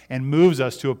up and moves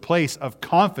us to a place of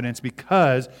confidence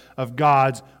because of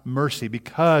God's mercy,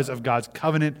 because of God's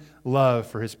covenant love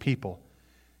for His people.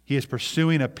 He is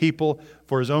pursuing a people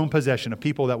for His own possession, a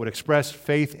people that would express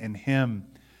faith in Him,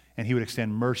 and He would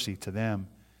extend mercy to them.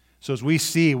 So as we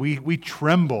see, we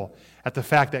tremble at the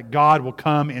fact that God will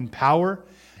come in power,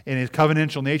 in His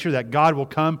covenantal nature, that God will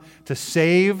come to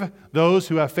save those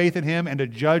who have faith in Him and to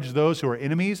judge those who are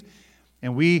enemies.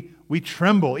 And we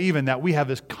tremble even that we have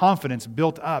this confidence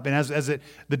built up. And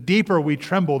the deeper we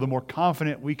tremble, the more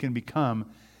confident we can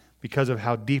become because of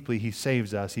how deeply He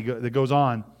saves us. It goes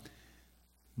on,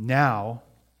 now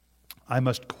I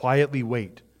must quietly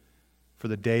wait for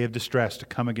the day of distress to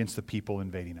come against the people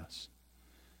invading us.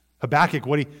 Habakkuk,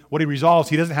 what he resolves,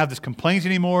 he doesn't have this complaint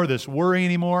anymore, this worry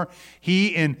anymore. He,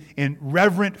 in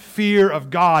reverent fear of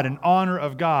God and honor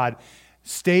of God,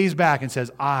 stays back and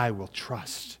says, I will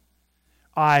trust.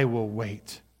 I will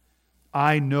wait.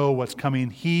 I know what's coming.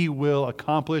 He will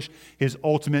accomplish His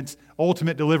ultimate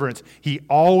deliverance. He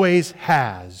always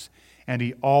has, and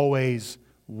He always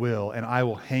will. And I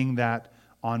will hang that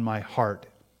on my heart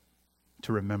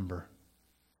to remember.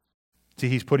 See,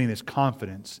 he's putting his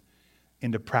confidence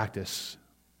into practice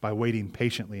by waiting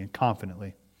patiently and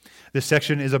confidently. This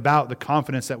section is about the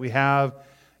confidence that we have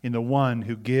in the one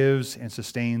who gives and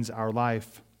sustains our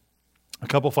life. A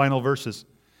couple final verses.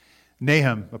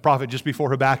 Nahum, a prophet just before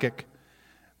Habakkuk,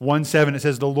 1:7, it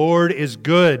says, the Lord is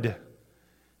good,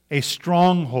 a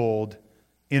stronghold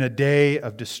in a day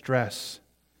of distress.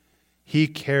 He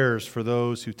cares for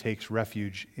those who takes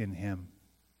refuge in Him.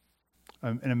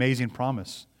 An amazing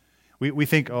promise. We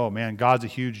think, oh man, God's a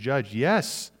huge judge.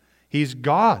 Yes, He's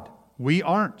God. We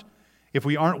aren't. If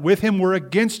we aren't with Him, we're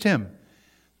against Him.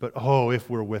 But oh, if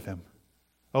we're with Him,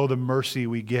 oh, the mercy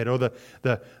we get, oh,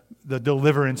 the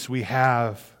deliverance we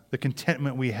have, the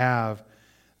contentment we have,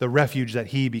 the refuge that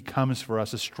He becomes for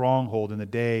us, a stronghold in the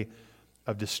day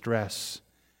of distress.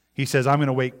 He says, I'm going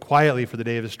to wait quietly for the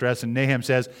day of distress. And Nahum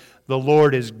says, the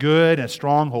Lord is good, a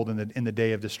stronghold in the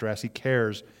day of distress. He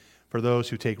cares for those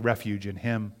who take refuge in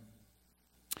Him.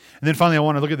 And then finally, I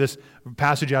want to look at this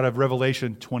passage out of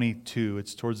Revelation 22.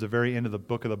 It's towards the very end of the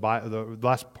book of the Bible, the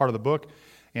last part of the book,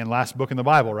 and last book in the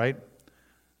Bible, right?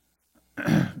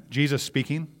 Jesus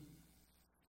speaking.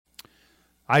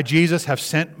 I, Jesus, have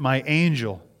sent my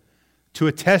angel to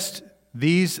attest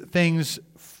these things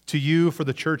to you for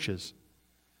the churches.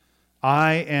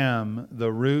 I am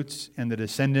the root and the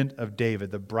descendant of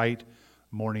David, the bright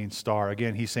morning star.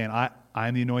 Again, he's saying,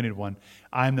 I'm the anointed one.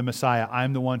 I'm the Messiah.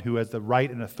 I'm the one who has the right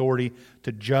and authority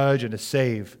to judge and to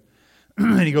save.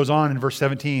 And he goes on in verse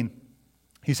 17.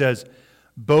 He says,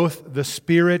 both the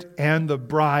Spirit and the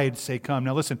bride say, come.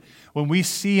 Now listen, when we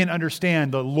see and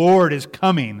understand the Lord is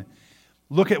coming,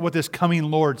 look at what this coming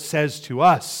Lord says to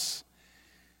us.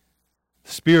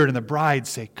 The Spirit and the bride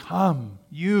say, come,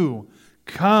 you,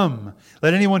 come.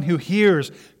 Let anyone who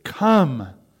hears, come.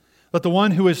 Let the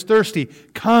one who is thirsty,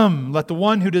 come. Let the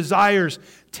one who desires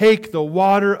take the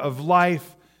water of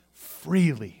life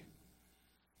freely.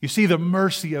 You see the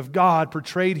mercy of God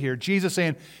portrayed here. Jesus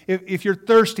saying, if you're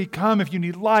thirsty, come. If you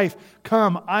need life,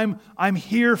 come. I'm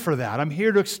here for that. I'm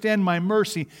here to extend my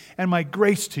mercy and my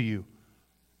grace to you.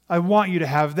 I want you to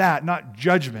have that, not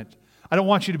judgment. I don't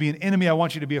want you to be an enemy. I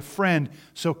want you to be a friend.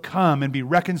 So come and be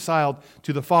reconciled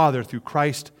to the Father through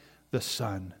Christ the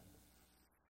Son.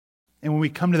 And when we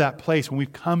come to that place, when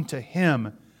we've come to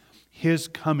Him, His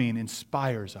coming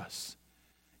inspires us.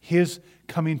 His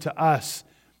coming to us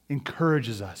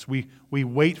encourages us. We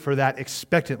wait for that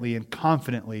expectantly and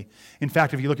confidently. In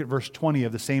fact, if you look at verse 20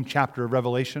 of the same chapter of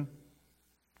Revelation,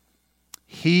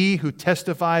 He who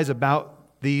testifies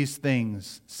about these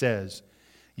things says,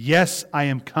 yes, I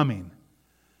am coming.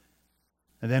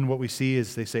 And then what we see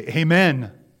is they say,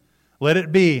 amen. Let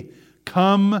it be.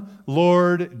 Come,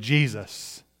 Lord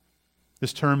Jesus.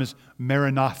 This term is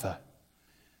Maranatha.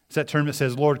 It's that term that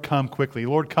says, Lord, come quickly.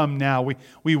 Lord, come now.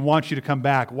 We want you to come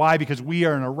back. Why? Because we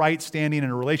are in a right standing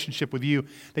and a relationship with you,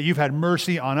 that you've had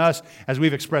mercy on us as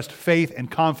we've expressed faith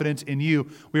and confidence in you.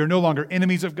 We are no longer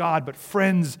enemies of God, but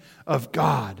friends of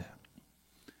God.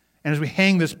 And as we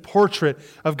hang this portrait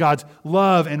of God's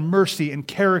love and mercy and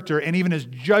character and even His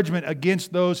judgment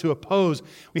against those who oppose,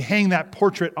 we hang that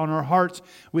portrait on our hearts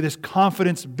with this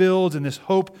confidence builds and this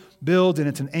hope builds, and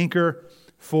it's an anchor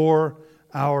for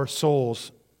our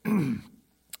souls.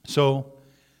 So,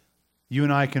 you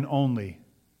and I can only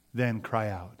then cry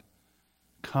out,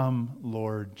 come,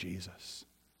 Lord Jesus.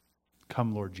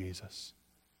 Come, Lord Jesus.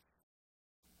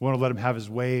 We want to let Him have His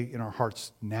way in our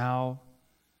hearts now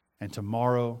and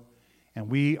tomorrow. And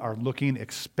we are looking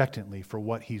expectantly for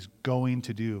what He's going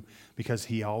to do, because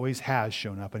He always has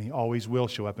shown up and He always will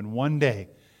show up. And one day,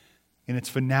 in its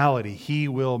finality, He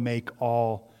will make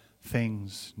all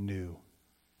things new.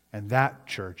 And that,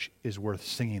 church, is worth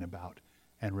singing about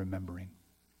and remembering.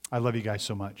 I love you guys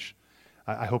so much.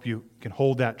 I hope you can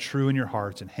hold that true in your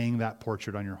hearts and hang that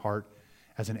portrait on your heart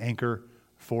as an anchor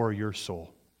for your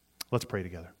soul. Let's pray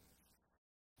together.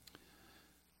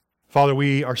 Father,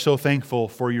 we are so thankful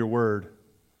for your word.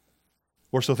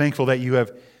 We're so thankful that you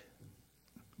have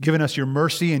given us your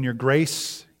mercy and your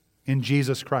grace in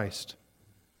Jesus Christ.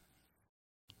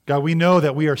 God, we know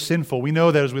that we are sinful. We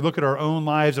know that as we look at our own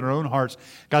lives and our own hearts,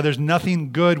 God, there's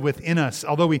nothing good within us.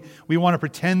 Although we want to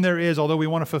pretend there is, although we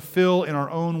want to fulfill in our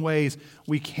own ways,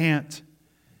 we can't.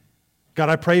 God,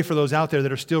 I pray for those out there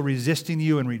that are still resisting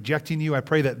you and rejecting you. I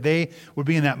pray that they would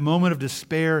be in that moment of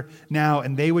despair now,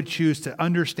 and they would choose to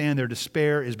understand their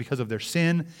despair is because of their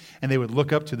sin, and they would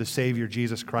look up to the Savior,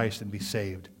 Jesus Christ, and be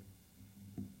saved.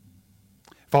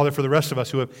 Father, for the rest of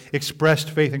us who have expressed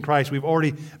faith in Christ, we've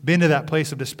already been to that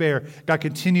place of despair. God,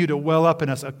 continue to well up in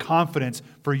us a confidence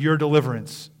for your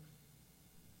deliverance.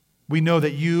 We know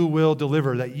that you will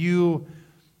deliver, that you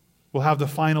will have the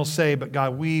final say, but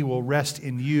God, we will rest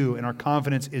in you, and our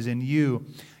confidence is in you.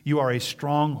 You are a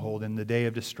stronghold in the day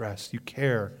of distress. You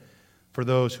care for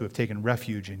those who have taken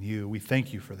refuge in you. We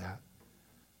thank you for that.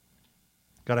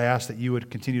 God, I ask that you would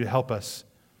continue to help us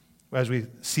as we've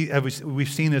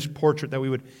seen this portrait, that we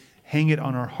would hang it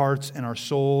on our hearts and our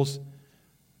souls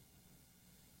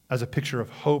as a picture of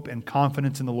hope and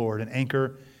confidence in the Lord, an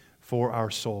anchor for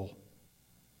our soul.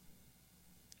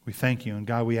 We thank you, and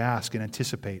God, we ask and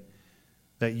anticipate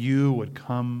that you would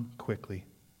come quickly.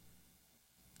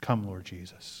 Come, Lord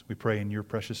Jesus. We pray in your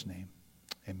precious name.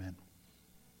 Amen.